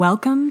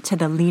Welcome to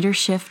the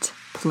Leadership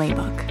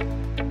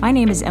Playbook. My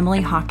name is Emily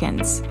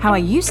Hawkins. How I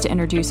used to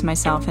introduce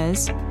myself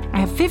is, I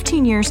have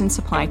 15 years in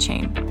supply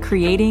chain,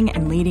 creating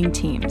and leading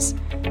teams,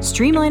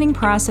 streamlining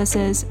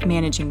processes,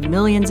 managing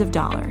millions of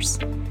dollars.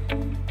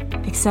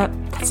 Except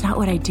that's not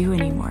what I do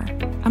anymore.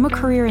 I'm a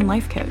career and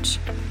life coach,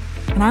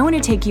 and I want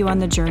to take you on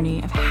the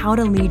journey of how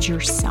to lead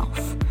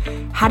yourself,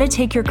 how to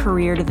take your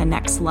career to the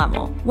next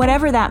level,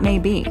 whatever that may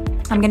be.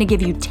 I'm going to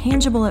give you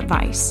tangible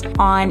advice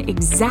on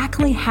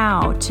exactly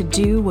how to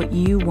do what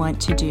you want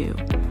to do.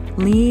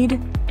 Lead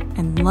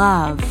and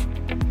love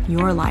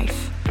your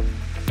life.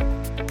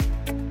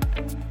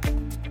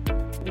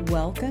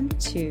 Welcome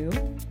to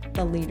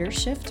the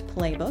Leadership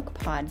Playbook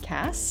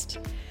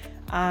podcast.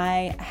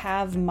 I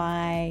have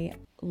my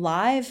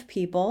live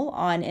people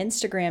on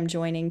Instagram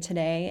joining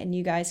today, and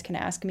you guys can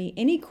ask me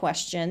any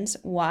questions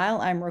while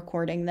I'm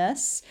recording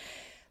this.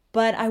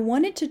 But I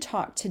wanted to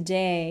talk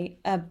today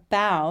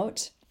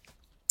about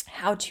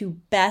how to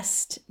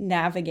best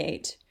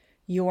navigate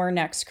your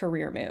next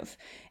career move.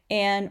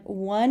 And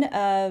one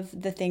of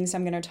the things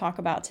I'm going to talk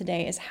about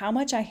today is how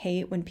much I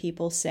hate when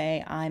people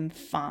say I'm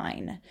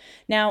fine.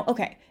 Now,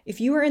 okay, if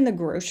you are in the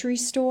grocery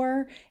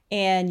store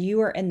and you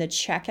are in the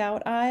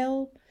checkout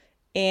aisle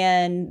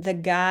and the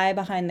guy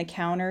behind the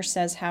counter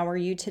says, "How are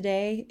you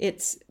today?"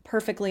 it's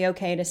perfectly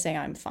okay to say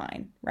I'm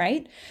fine,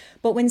 right?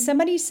 But when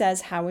somebody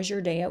says, "How was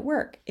your day at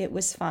work?" It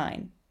was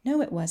fine.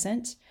 No, it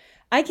wasn't.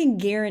 I can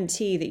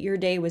guarantee that your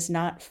day was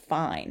not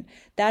fine.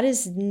 That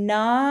is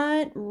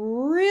not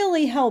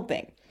really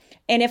helping.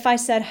 And if I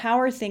said, "How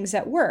are things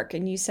at work?"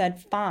 and you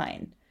said,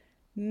 "Fine,"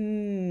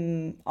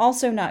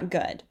 also not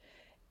good.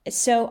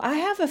 So I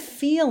have a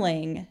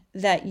feeling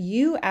that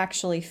you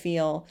actually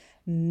feel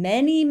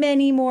many,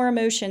 many more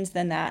emotions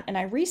than that. And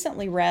I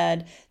recently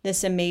read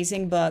this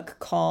amazing book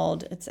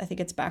called, I think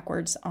it's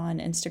backwards on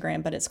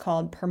Instagram, but it's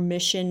called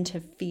Permission to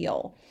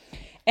Feel.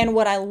 And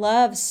what I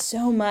love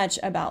so much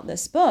about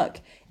this book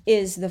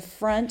is the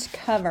front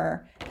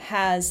cover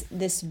has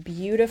this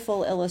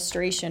beautiful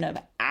illustration of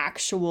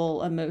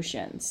actual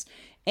emotions.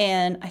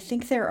 And I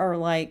think there are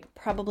like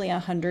probably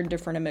 100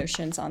 different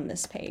emotions on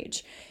this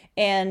page.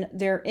 And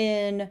they're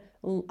in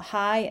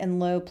high and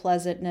low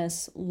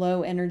pleasantness,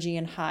 low energy,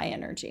 and high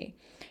energy.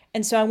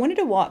 And so I wanted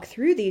to walk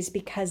through these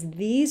because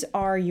these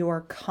are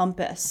your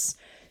compass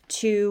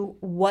to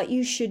what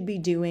you should be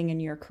doing in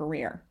your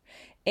career.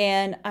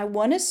 And I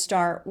want to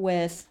start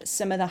with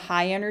some of the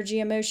high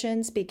energy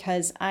emotions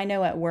because I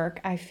know at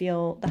work I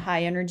feel the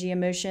high energy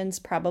emotions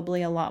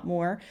probably a lot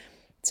more.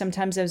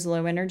 Sometimes those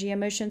low energy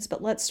emotions,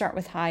 but let's start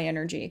with high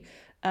energy.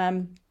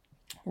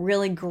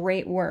 Really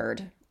great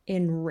word.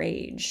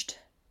 Enraged.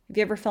 Have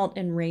you ever felt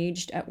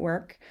enraged at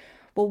work?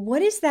 Well,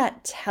 what is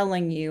that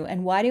telling you?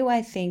 And why do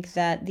I think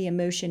that the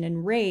emotion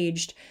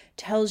enraged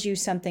tells you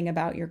something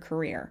about your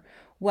career?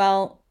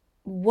 Well,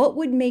 what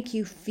would make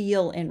you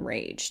feel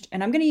enraged?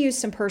 And I'm going to use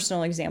some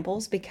personal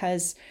examples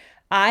because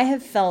I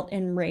have felt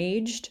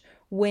enraged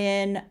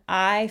when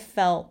I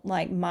felt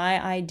like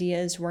my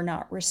ideas were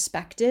not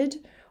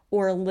respected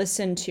or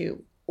listened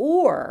to,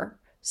 or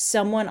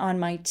someone on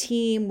my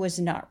team was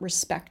not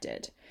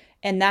respected.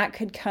 And that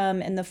could come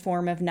in the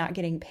form of not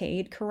getting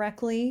paid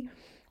correctly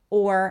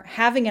or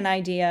having an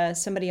idea,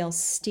 somebody else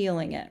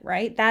stealing it,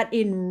 right? That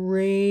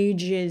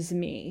enrages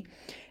me.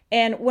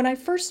 And when I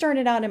first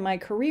started out in my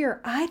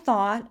career, I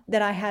thought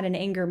that I had an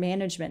anger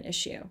management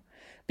issue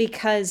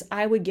because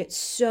I would get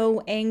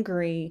so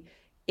angry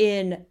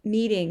in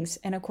meetings.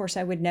 And of course,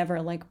 I would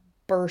never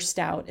burst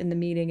out in the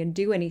meeting and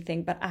do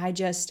anything. But I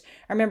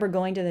remember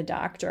going to the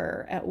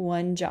doctor at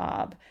one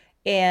job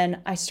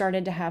and I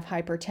started to have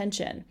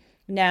hypertension.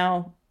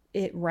 Now,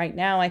 right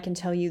now, I can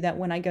tell you that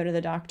when I go to the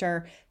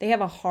doctor, they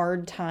have a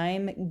hard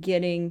time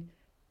getting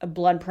a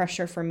blood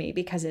pressure for me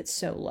because it's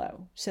so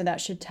low. So that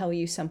should tell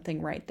you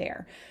something right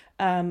there.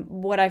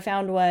 What I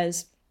found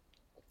was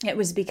it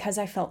was because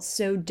I felt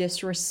so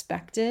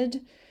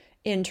disrespected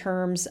in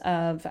terms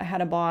of I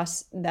had a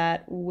boss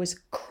that was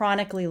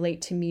chronically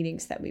late to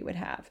meetings that we would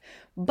have.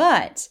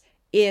 But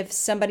if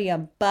somebody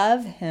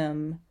above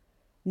him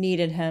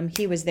needed him,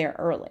 he was there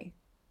early.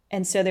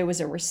 And so there was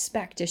a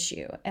respect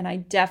issue, and I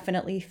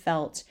definitely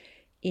felt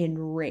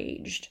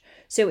enraged.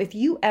 So if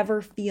you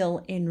ever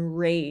feel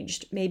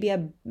enraged, maybe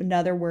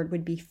another word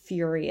would be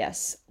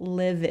furious,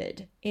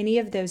 livid, any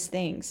of those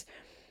things.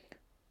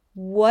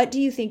 What do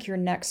you think your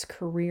next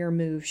career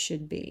move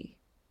should be?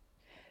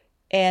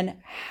 And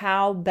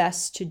how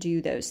best to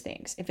do those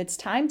things. If it's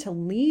time to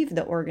leave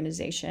the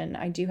organization,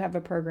 I do have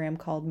a program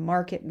called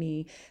Market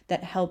Me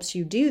that helps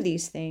you do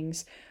these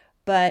things.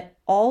 But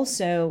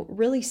also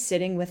really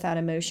sitting with that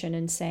emotion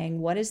and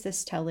saying, what is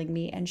this telling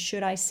me? And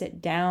should I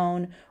sit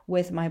down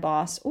with my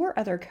boss or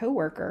other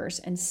coworkers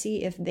and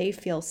see if they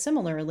feel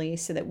similarly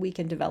so that we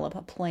can develop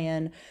a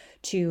plan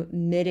to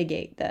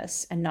mitigate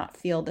this and not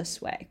feel this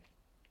way?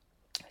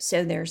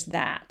 So there's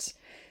that.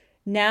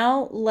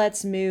 Now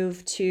let's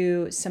move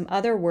to some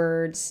other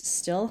words,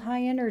 still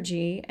high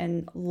energy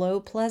and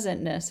low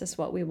pleasantness is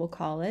what we will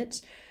call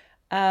it.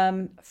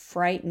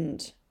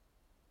 Frightened,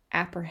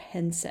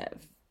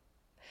 apprehensive.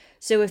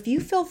 So if you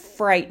feel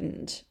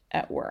frightened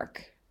at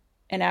work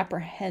and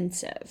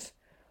apprehensive,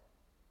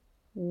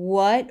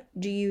 what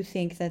do you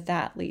think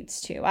that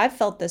leads to? I've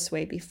felt this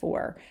way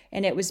before,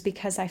 and it was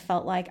because I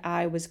felt like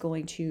I was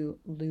going to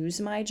lose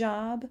my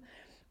job.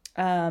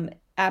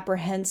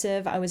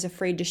 Apprehensive, I was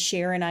afraid to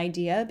share an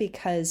idea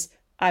because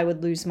I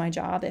would lose my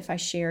job if I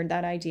shared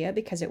that idea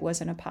because it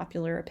wasn't a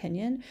popular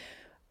opinion.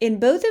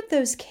 In both of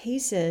those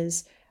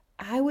cases,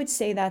 I would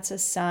say that's a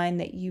sign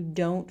that you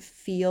don't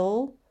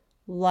feel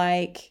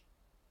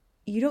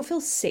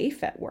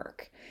safe at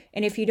work.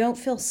 And if you don't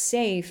feel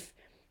safe,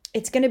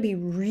 it's going to be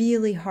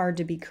really hard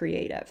to be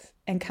creative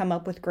and come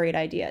up with great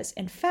ideas.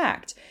 In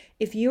fact,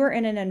 if you are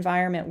in an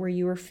environment where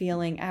you are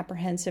feeling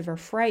apprehensive or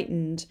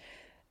frightened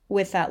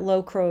with that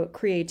low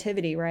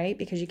creativity, right?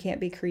 Because you can't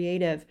be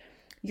creative,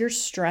 your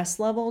stress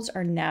levels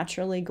are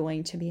naturally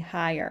going to be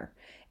higher.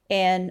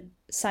 And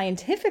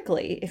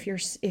scientifically, if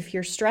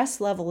your stress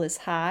level is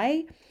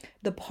high,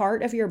 the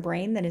part of your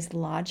brain that is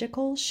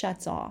logical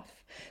shuts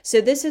off.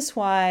 So this is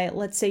why,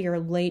 let's say you're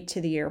late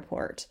to the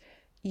airport,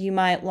 you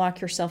might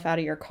lock yourself out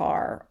of your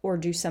car or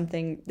do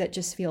something that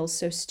just feels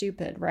so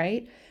stupid,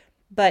 right?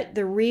 But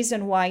the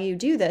reason why you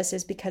do this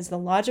is because the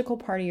logical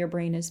part of your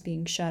brain is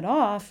being shut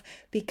off,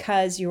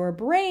 because your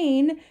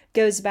brain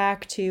goes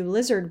back to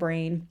lizard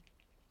brain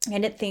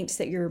and it thinks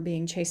that you're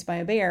being chased by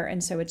a bear.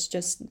 And so it's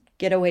just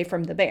get away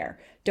from the bear.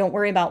 Don't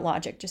worry about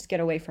logic, just get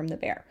away from the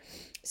bear.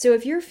 So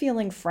if you're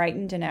feeling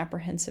frightened and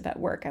apprehensive at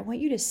work, I want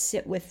you to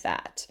sit with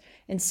that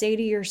and say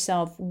to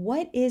yourself,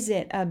 what is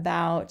it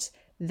about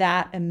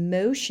that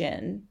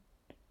emotion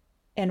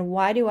and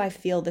why do I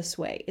feel this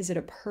way? Is it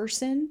a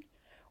person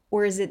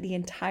or is it the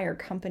entire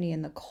company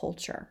and the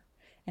culture?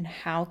 And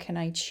how can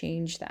I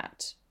change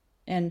that?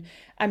 And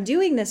I'm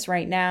doing this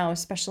right now,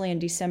 especially in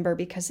December,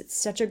 because it's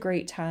such a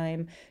great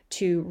time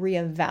to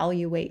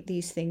reevaluate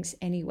these things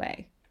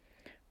anyway.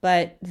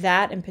 But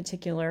that in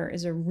particular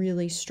is a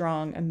really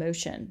strong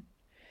emotion.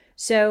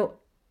 So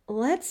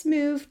let's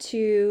move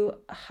to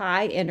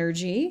high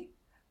energy.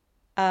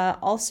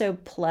 Also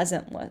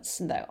pleasantness,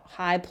 though,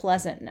 high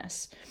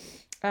pleasantness.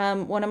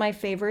 One of my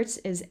favorites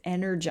is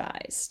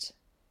energized.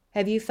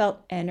 Have you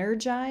felt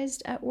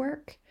energized at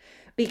work?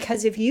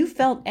 Because if you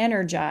felt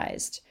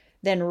energized,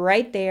 then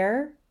right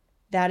there,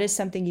 that is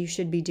something you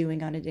should be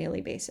doing on a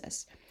daily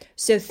basis.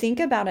 So think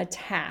about a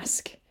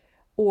task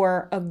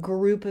or a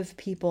group of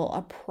people,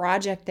 a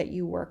project that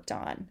you worked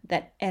on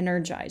that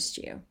energized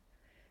you.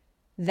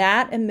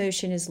 That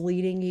emotion is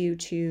leading you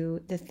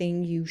to the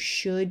thing you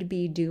should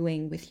be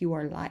doing with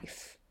your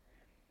life.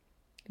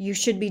 You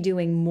should be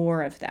doing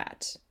more of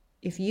that.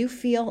 If you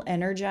feel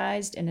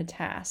energized in a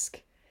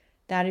task,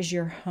 that is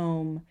your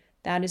home.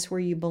 That is where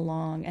you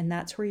belong. And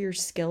that's where your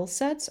skill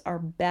sets are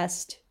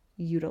best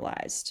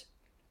utilized.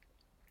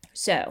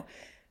 So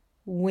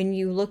when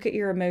you look at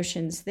your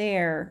emotions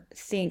there,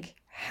 think,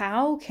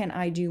 how can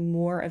I do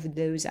more of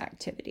those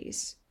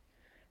activities?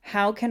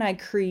 How can I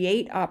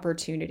create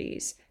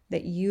opportunities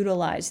that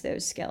utilize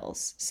those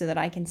skills so that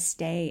I can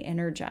stay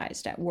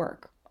energized at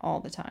work all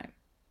the time?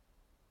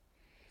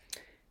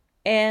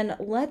 And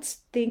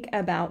let's think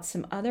about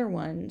some other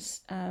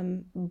ones.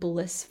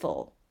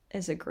 Blissful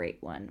is a great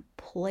one.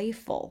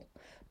 Playful.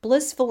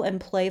 Blissful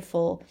and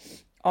playful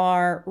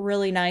are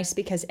really nice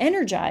because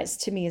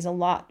energized to me is a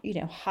lot,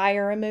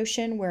 higher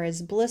emotion,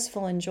 whereas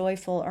blissful and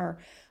joyful are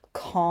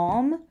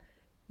calm,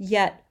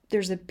 yet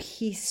there's a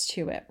peace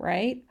to it,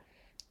 right?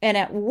 And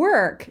at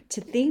work,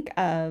 to think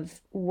of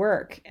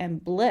work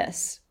and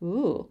bliss,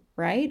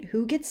 right?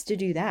 Who gets to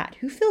do that?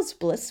 Who feels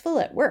blissful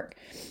at work?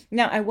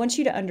 Now, I want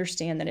you to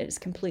understand that it is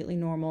completely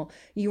normal.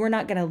 You are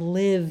not going to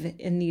live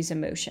in these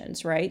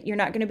emotions, right? You're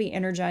not going to be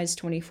energized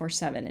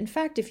 24/7. In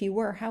fact, if you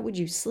were, how would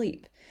you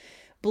sleep?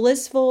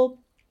 Blissful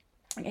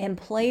and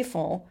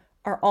playful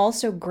are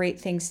also great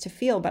things to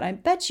feel, but I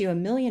bet you $1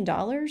 million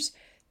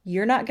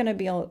you're not going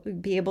to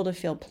be able to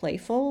feel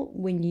playful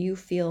when you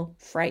feel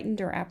frightened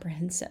or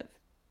apprehensive,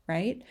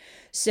 right?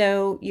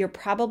 So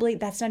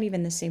that's not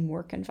even the same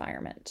work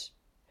environment.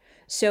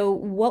 So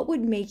what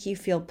would make you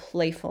feel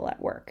playful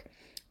at work?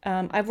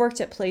 I've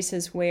worked at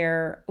places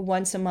where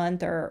once a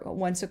month or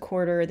once a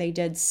quarter, they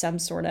did some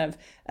sort of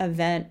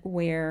event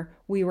where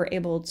we were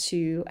able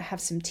to have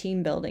some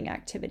team building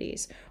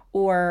activities.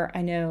 Or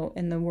I know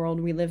in the world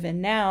we live in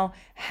now,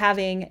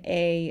 having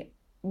a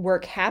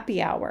work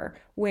happy hour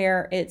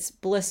where it's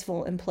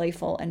blissful and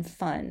playful and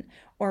fun.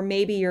 Or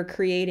maybe you're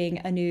creating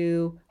a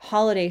new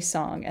holiday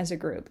song as a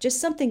group,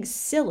 just something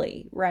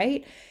silly,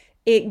 right?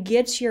 It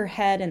gets your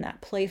head in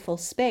that playful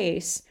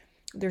space.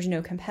 There's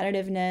no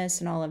competitiveness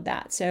and all of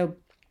that. So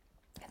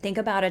think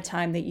about a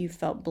time that you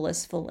felt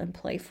blissful and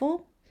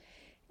playful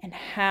and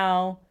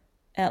how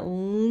at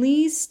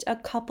least a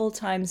couple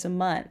times a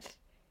month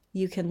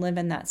you can live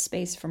in that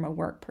space from a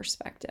work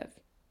perspective.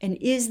 And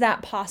is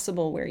that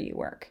possible where you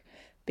work?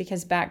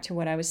 Because back to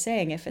what I was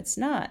saying, if it's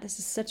not, this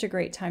is such a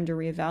great time to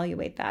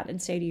reevaluate that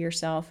and say to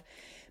yourself,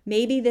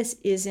 maybe this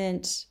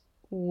isn't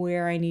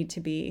where I need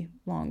to be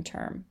long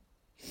term.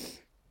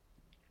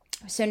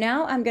 So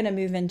now I'm going to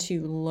move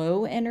into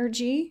low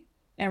energy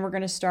And we're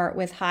going to start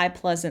with high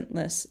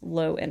pleasantness,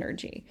 low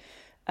energy.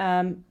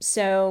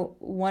 So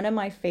one of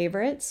my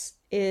favorites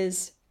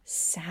is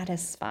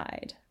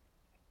satisfied.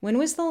 When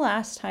was the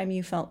last time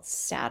you felt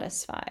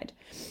satisfied?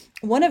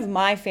 One of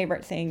my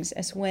favorite things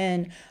is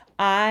when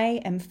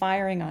I am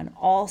firing on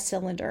all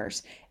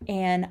cylinders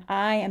and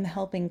I am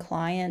helping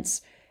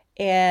clients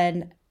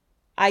and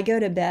I go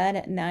to bed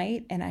at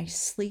night and I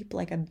sleep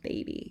like a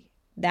baby.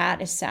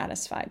 That is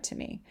satisfied to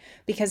me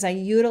because I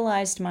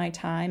utilized my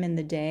time in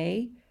the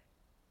day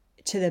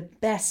to the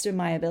best of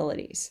my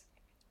abilities.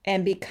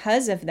 And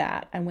because of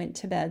that, I went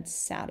to bed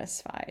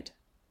satisfied.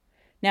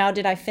 Now,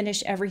 did I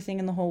finish everything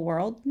in the whole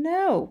world?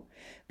 No,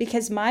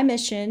 because my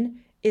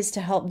mission is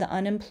to help the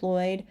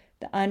unemployed,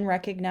 the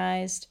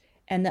unrecognized,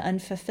 and the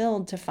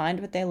unfulfilled to find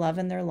what they love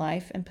in their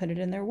life and put it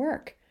in their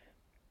work.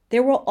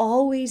 There will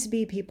always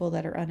be people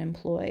that are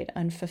unemployed,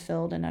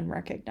 unfulfilled, and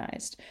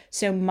unrecognized.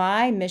 So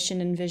my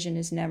mission and vision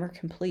is never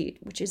complete,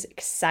 which is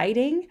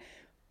exciting,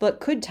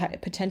 but could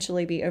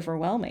potentially be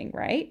overwhelming,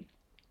 right?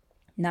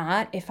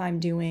 Not if I'm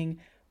doing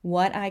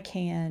what I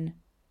can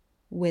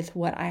with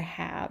what I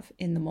have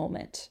in the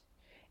moment.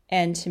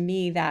 And to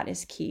me, that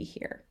is key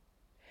here.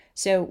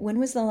 So when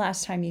was the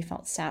last time you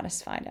felt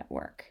satisfied at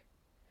work?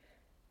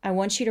 I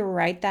want you to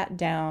write that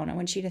down. I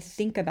want you to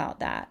think about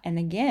that. And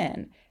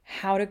again,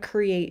 how to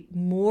create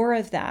more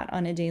of that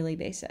on a daily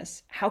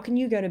basis. How can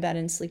you go to bed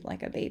and sleep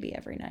like a baby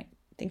every night?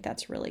 I think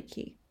that's really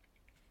key.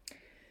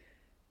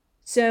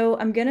 So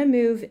I'm going to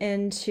move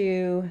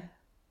into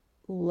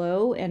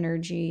low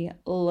energy,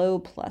 low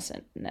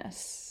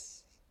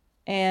pleasantness.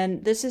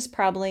 And this is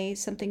probably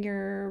something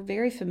you're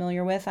very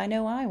familiar with. I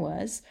know I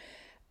was.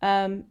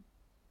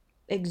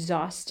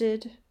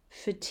 Exhausted,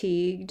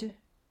 fatigued,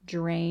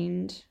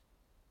 drained,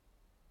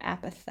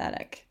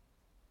 apathetic.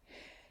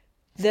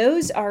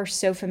 Those are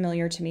so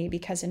familiar to me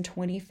because in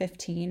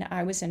 2015,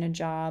 I was in a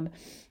job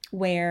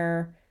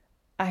where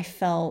I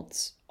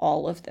felt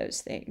all of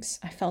those things.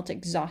 I felt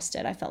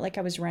exhausted. I felt like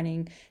I was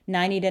running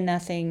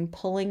 90-0,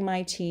 pulling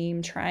my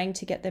team, trying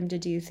to get them to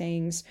do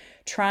things,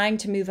 trying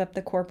to move up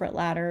the corporate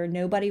ladder.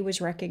 Nobody was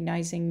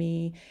recognizing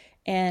me,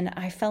 and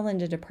I fell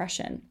into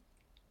depression.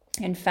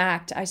 In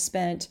fact, I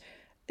spent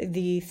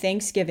the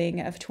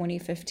Thanksgiving of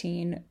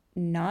 2015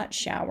 not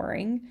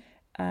showering,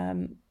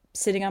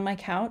 sitting on my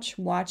couch,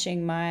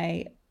 watching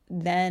my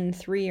then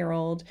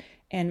 3-year-old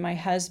and my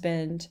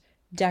husband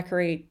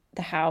decorate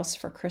the house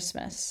for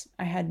Christmas.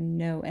 I had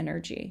no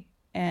energy.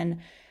 And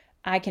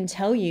I can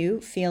tell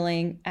you,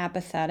 feeling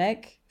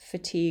apathetic,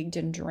 fatigued,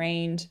 and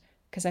drained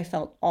because I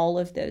felt all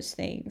of those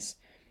things.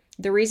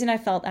 The reason I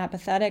felt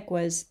apathetic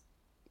was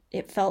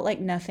it felt like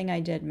nothing I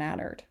did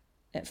mattered.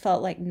 It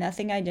felt like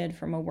nothing I did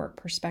from a work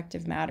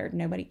perspective mattered.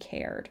 Nobody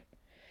cared.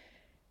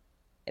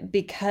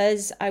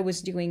 Because I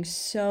was doing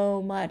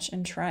so much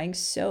and trying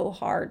so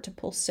hard to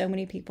pull so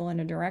many people in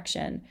a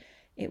direction,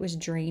 it was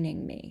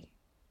draining me.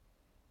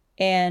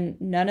 And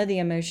none of the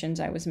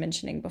emotions I was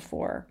mentioning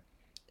before,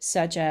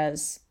 such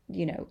as,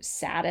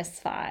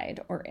 satisfied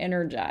or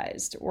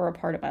energized, were a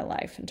part of my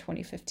life in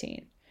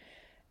 2015.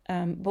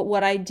 But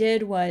what I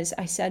did was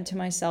I said to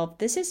myself,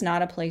 this is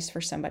not a place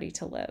for somebody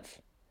to live.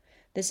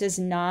 This is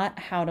not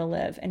how to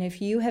live. And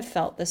if you have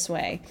felt this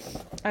way,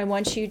 I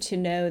want you to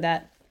know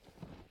that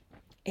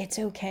it's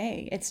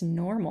okay. It's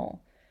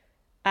normal.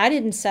 I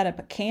didn't set up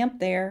a camp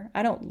there.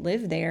 I don't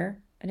live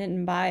there. I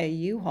didn't buy a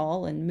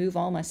U-Haul and move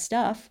all my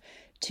stuff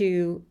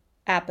to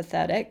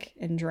apathetic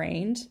and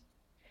drained.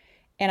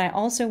 And I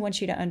also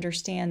want you to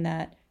understand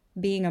that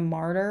being a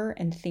martyr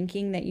and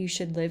thinking that you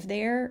should live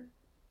there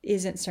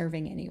isn't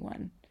serving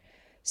anyone.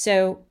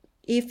 So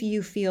if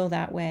you feel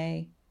that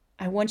way,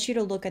 I want you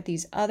to look at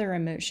these other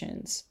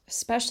emotions,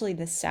 especially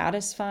the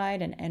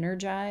satisfied and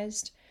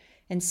energized,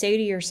 and say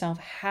to yourself,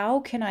 how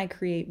can I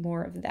create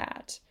more of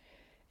that?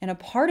 And a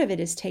part of it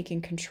is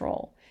taking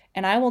control.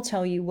 And I will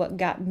tell you what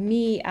got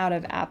me out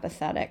of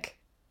apathetic,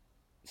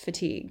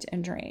 fatigued,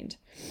 and drained.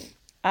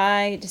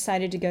 I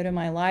decided to go to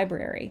my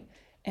library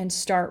and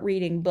start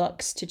reading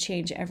books to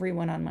change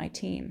everyone on my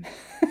team.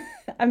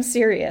 I'm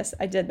serious.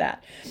 I did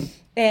that.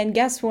 And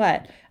guess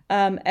what?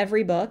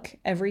 Every book,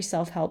 every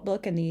self-help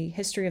book in the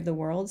history of the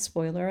world,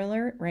 spoiler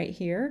alert right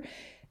here,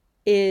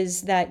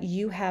 is that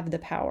you have the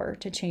power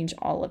to change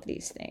all of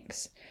these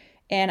things.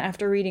 And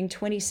after reading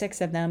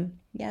 26 of them,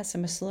 yes,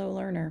 I'm a slow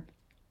learner,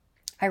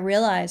 I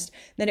realized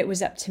that it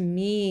was up to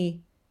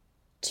me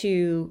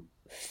to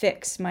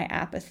fix my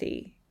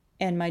apathy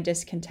and my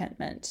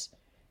discontentment.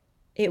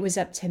 It was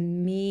up to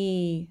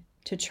me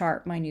to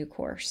chart my new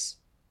course.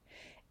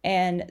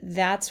 And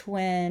that's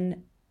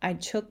when I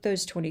took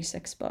those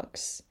 26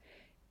 books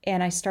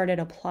and I started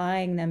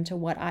applying them to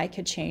what I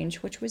could change,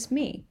 which was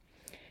me.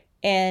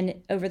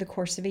 And over the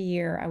course of a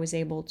year, I was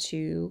able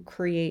to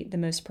create the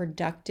most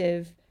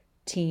productive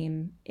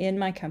team in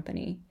my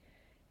company.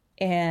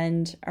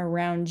 And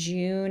around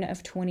June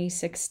of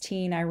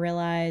 2016, I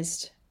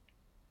realized,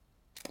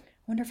 I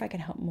wonder if I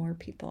could help more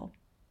people.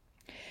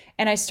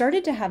 And I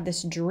started to have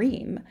this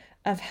dream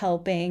of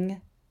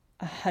helping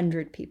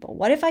 100 people.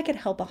 What if I could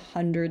help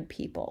 100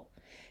 people?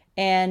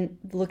 And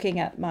looking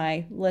at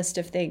my list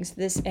of things,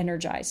 this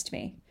energized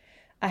me.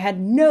 I had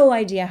no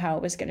idea how I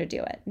was going to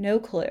do it, no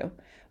clue.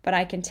 But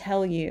I can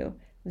tell you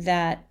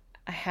that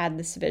I had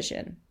this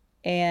vision,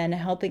 and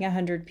helping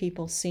 100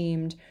 people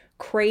seemed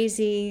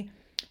crazy.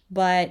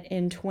 But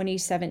in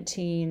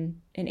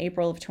 2017, in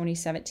April of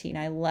 2017,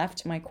 I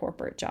left my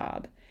corporate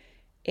job.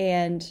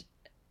 And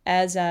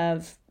as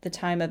of the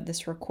time of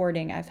this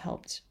recording, I've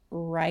helped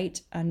right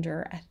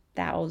under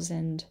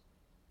 1,000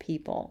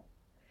 people.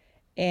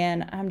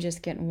 And I'm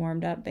just getting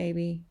warmed up,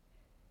 baby.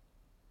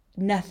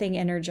 Nothing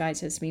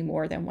energizes me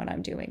more than what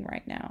I'm doing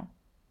right now.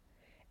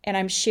 And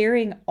I'm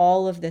sharing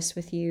all of this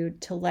with you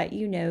to let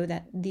you know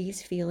that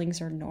these feelings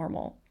are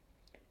normal.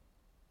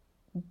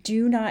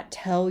 Do not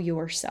tell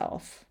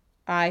yourself,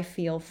 I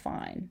feel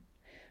fine.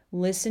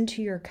 Listen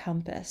to your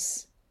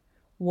compass.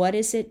 What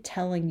is it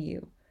telling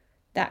you?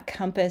 That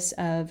compass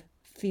of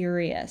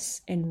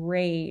furious,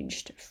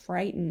 enraged,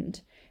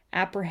 frightened,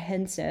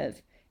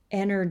 apprehensive,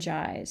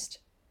 energized,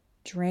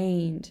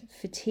 drained,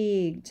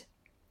 fatigued,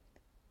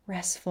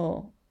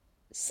 restful,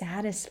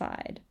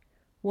 satisfied.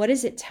 What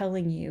is it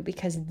telling you?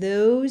 Because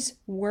those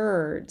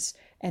words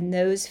and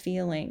those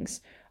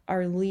feelings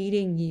are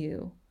leading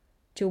you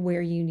to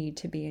where you need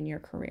to be in your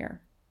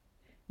career.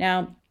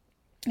 Now,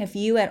 if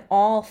you at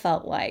all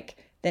felt like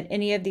that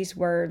any of these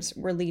words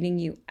were leading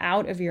you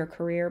out of your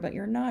career, but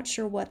you're not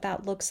sure what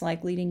that looks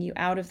like, leading you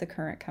out of the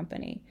current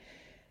company,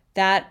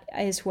 that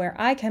is where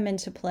I come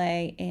into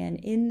play. And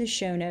in the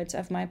show notes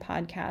of my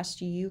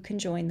podcast, you can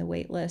join the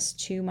waitlist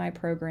to my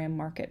program,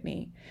 Market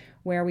Me,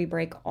 where we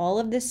break all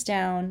of this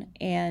down.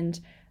 And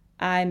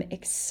I'm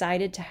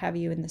excited to have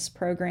you in this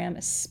program,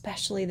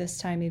 especially this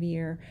time of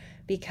year,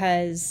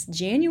 because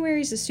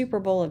January is the Super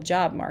Bowl of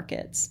job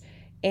markets.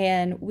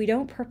 And we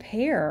don't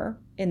prepare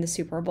in the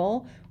Super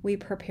Bowl, we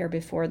prepare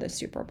before the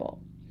Super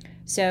Bowl.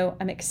 So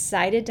I'm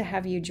excited to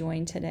have you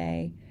join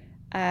today.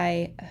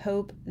 I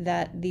hope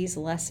that these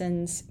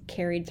lessons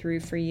carried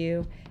through for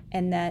you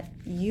and that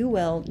you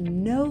will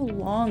no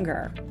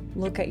longer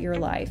look at your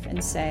life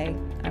and say,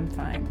 I'm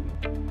fine.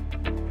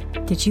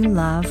 Did you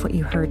love what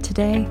you heard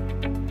today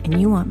and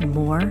you want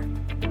more?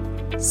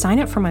 Sign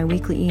up for my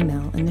weekly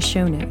email in the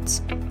show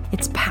notes.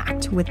 It's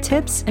packed with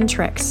tips and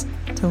tricks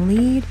to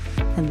lead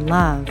and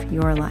love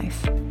your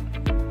life.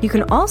 You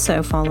can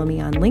also follow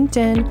me on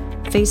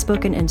LinkedIn,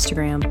 Facebook, and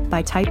Instagram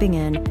by typing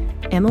in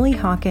Emily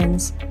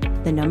Hawkins,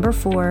 the number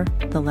 4,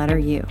 the letter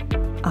U.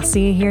 I'll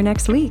see you here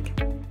next week.